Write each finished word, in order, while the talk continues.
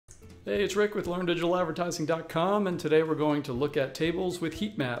Hey, it's Rick with LearnDigitalAdvertising.com, and today we're going to look at tables with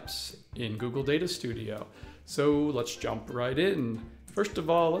heat maps in Google Data Studio. So let's jump right in. First of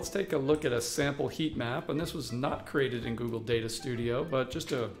all, let's take a look at a sample heat map, and this was not created in Google Data Studio, but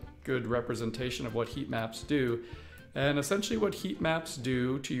just a good representation of what heat maps do. And essentially what heat maps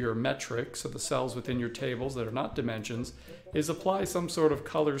do to your metrics, so the cells within your tables that are not dimensions, is apply some sort of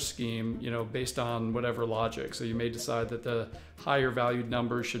color scheme, based on whatever logic. So you may decide that the higher valued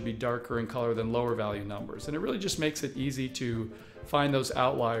numbers should be darker in color than lower value numbers. And it really just makes it easy to find those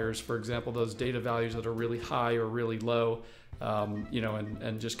outliers, for example, those data values that are really high or really low,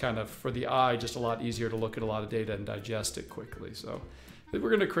 and just kind of, for the eye, just a lot easier to look at a lot of data and digest it quickly. So we're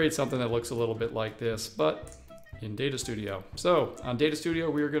going to create something that looks a little bit like this, but in Data Studio. So on Data Studio,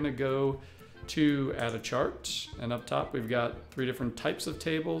 we're going to go to add a chart, and up top we've got 3 different types of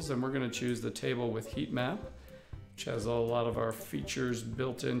tables, and we're going to choose the table with heat map, which has a lot of our features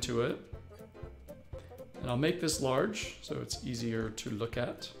built into it. And I'll make this large so it's easier to look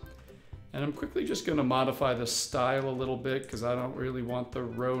at. And I'm quickly just going to modify the style a little bit because I don't really want the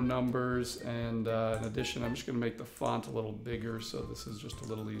row numbers, and in addition I'm just going to make the font a little bigger so this is just a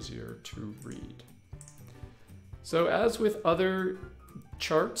little easier to read. So as with other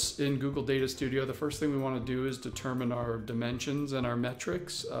charts in Google Data Studio, the first thing we want to do is determine our dimensions and our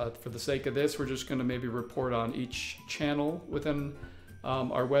metrics. For the sake of this, we're just going to maybe report on each channel within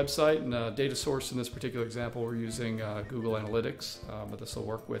our website. And data source in this particular example, we're using Google Analytics, but this will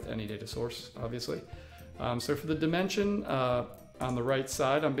work with any data source, obviously. So for the dimension on the right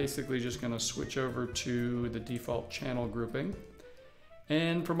side, I'm basically just going to switch over to the default channel grouping.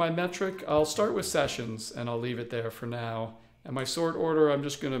 And for my metric, I'll start with sessions and I'll leave it there for now. And my sort order, I'm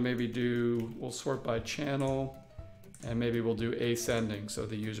just going to we'll sort by channel, and maybe we'll do ascending so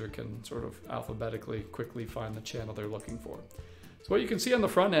the user can sort of alphabetically quickly find the channel they're looking for. So what you can see on the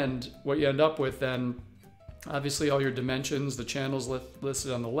front end, what you end up with then, obviously all your dimensions, the channels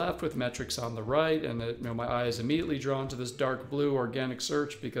listed on the left with metrics on the right, and my eye is immediately drawn to this dark blue organic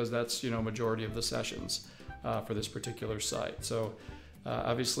search because that's majority of the sessions for this particular site. So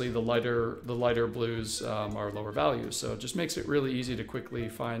obviously the lighter blues are lower values, so it just makes it really easy to quickly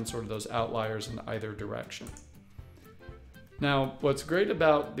find sort of those outliers in either direction. Now, what's great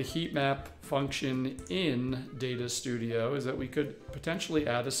about the heat map function in Data Studio is that we could potentially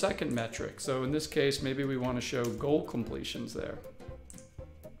add a second metric. So in this case, maybe we want to show goal completions there.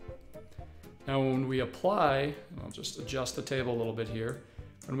 Now when we apply, I'll just adjust the table a little bit here.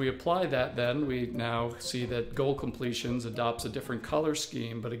 When we apply that, then we now see that goal completions adopts a different color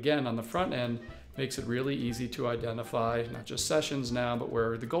scheme, but again on the front end makes it really easy to identify not just sessions now, but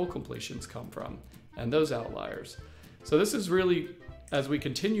where the goal completions come from and those outliers. So this is really, as we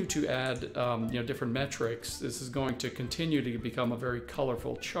continue to add different metrics, this is going to continue to become a very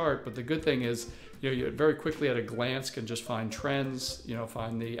colorful chart. But the good thing is, you very quickly at a glance can just find trends,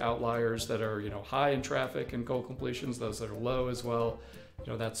 find the outliers that are high in traffic and goal completions, those that are low as well.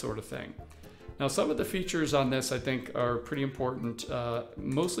 That sort of thing. Now, some of the features on this I think are pretty important,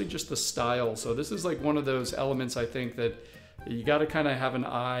 mostly just the style. So this is like one of those elements I think that you got to kind of have an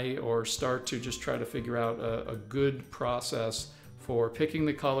eye or start to just try to figure out a good process for picking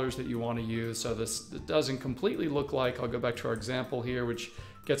the colors that you want to use. So it doesn't completely look like, I'll go back to our example here, which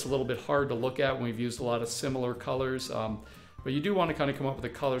gets a little bit hard to look at when we've used a lot of similar colors. But you do want to kind of come up with a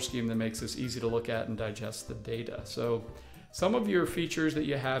color scheme that makes this easy to look at and digest the data. So some of your features that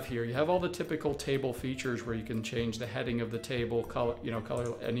you have here, you have all the typical table features where you can change the heading of the table, color,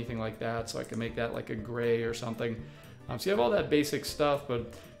 anything like that. So I can make that like a gray or something. So you have all that basic stuff,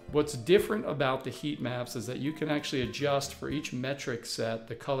 but what's different about the heat maps is that you can actually adjust for each metric set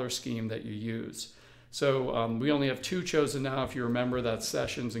the color scheme that you use. So we only have 2 chosen now. If you remember, that's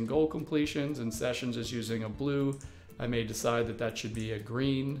sessions and goal completions, and sessions is using a blue. I may decide that that should be a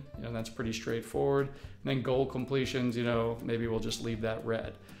green, that's pretty straightforward. And then goal completions, maybe we'll just leave that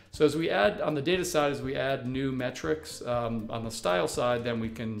red. So as we add, on the data side, as we add new metrics, on the style side, then we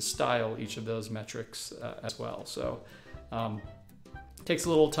can style each of those metrics as well. So it takes a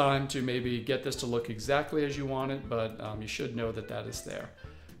little time to maybe get this to look exactly as you want it, but you should know that that is there.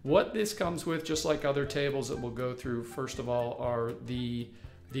 What this comes with, just like other tables that we'll go through, first of all, are the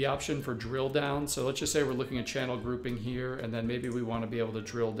option for drill down. So let's just say we're looking at channel grouping here, and then maybe we want to be able to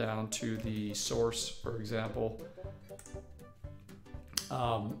drill down to the source, for example.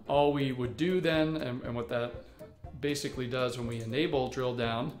 All we would do then, and what that basically does when we enable drill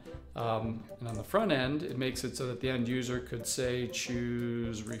down, and on the front end, it makes it so that the end user could say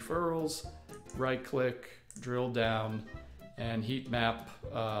choose referrals, right click, drill down, And heat map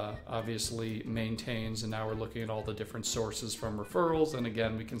obviously maintains, and now we're looking at all the different sources from referrals. And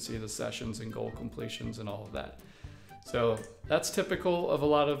again, we can see the sessions and goal completions and all of that. So that's typical of a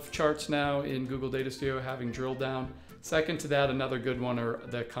lot of charts now in Google Data Studio, having drill down. Second to that, another good one are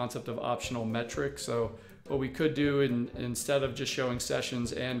the concept of optional metrics. So what we could do instead of just showing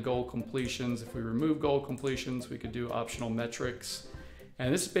sessions and goal completions, if we remove goal completions, we could do optional metrics.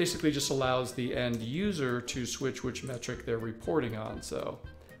 And this basically just allows the end user to switch which metric they're reporting on. So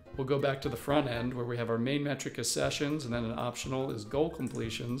we'll go back to the front end where we have our main metric is sessions, and then an optional is goal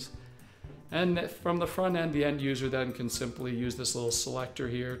completions. And from the front end, the end user then can simply use this little selector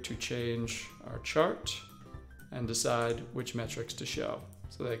here to change our chart and decide which metrics to show.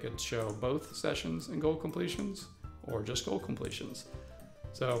 So they could show both sessions and goal completions or just goal completions.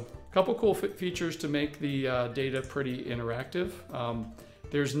 So a couple cool features to make the data pretty interactive.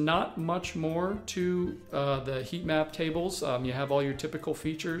 There's not much more to the heat map tables. You have all your typical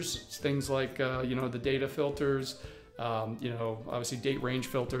features, things like the data filters, obviously date range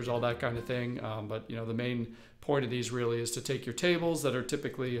filters, all that kind of thing. But the main point of these really is to take your tables that are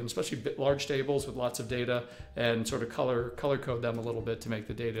typically, and especially large tables with lots of data, and sort of color code them a little bit to make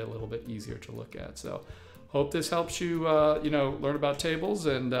the data a little bit easier to look at. So hope this helps you learn about tables,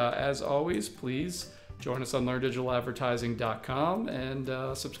 and as always, please join us on LearnDigitalAdvertising.com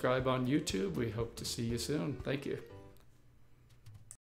and subscribe on YouTube. We hope to see you soon. Thank you.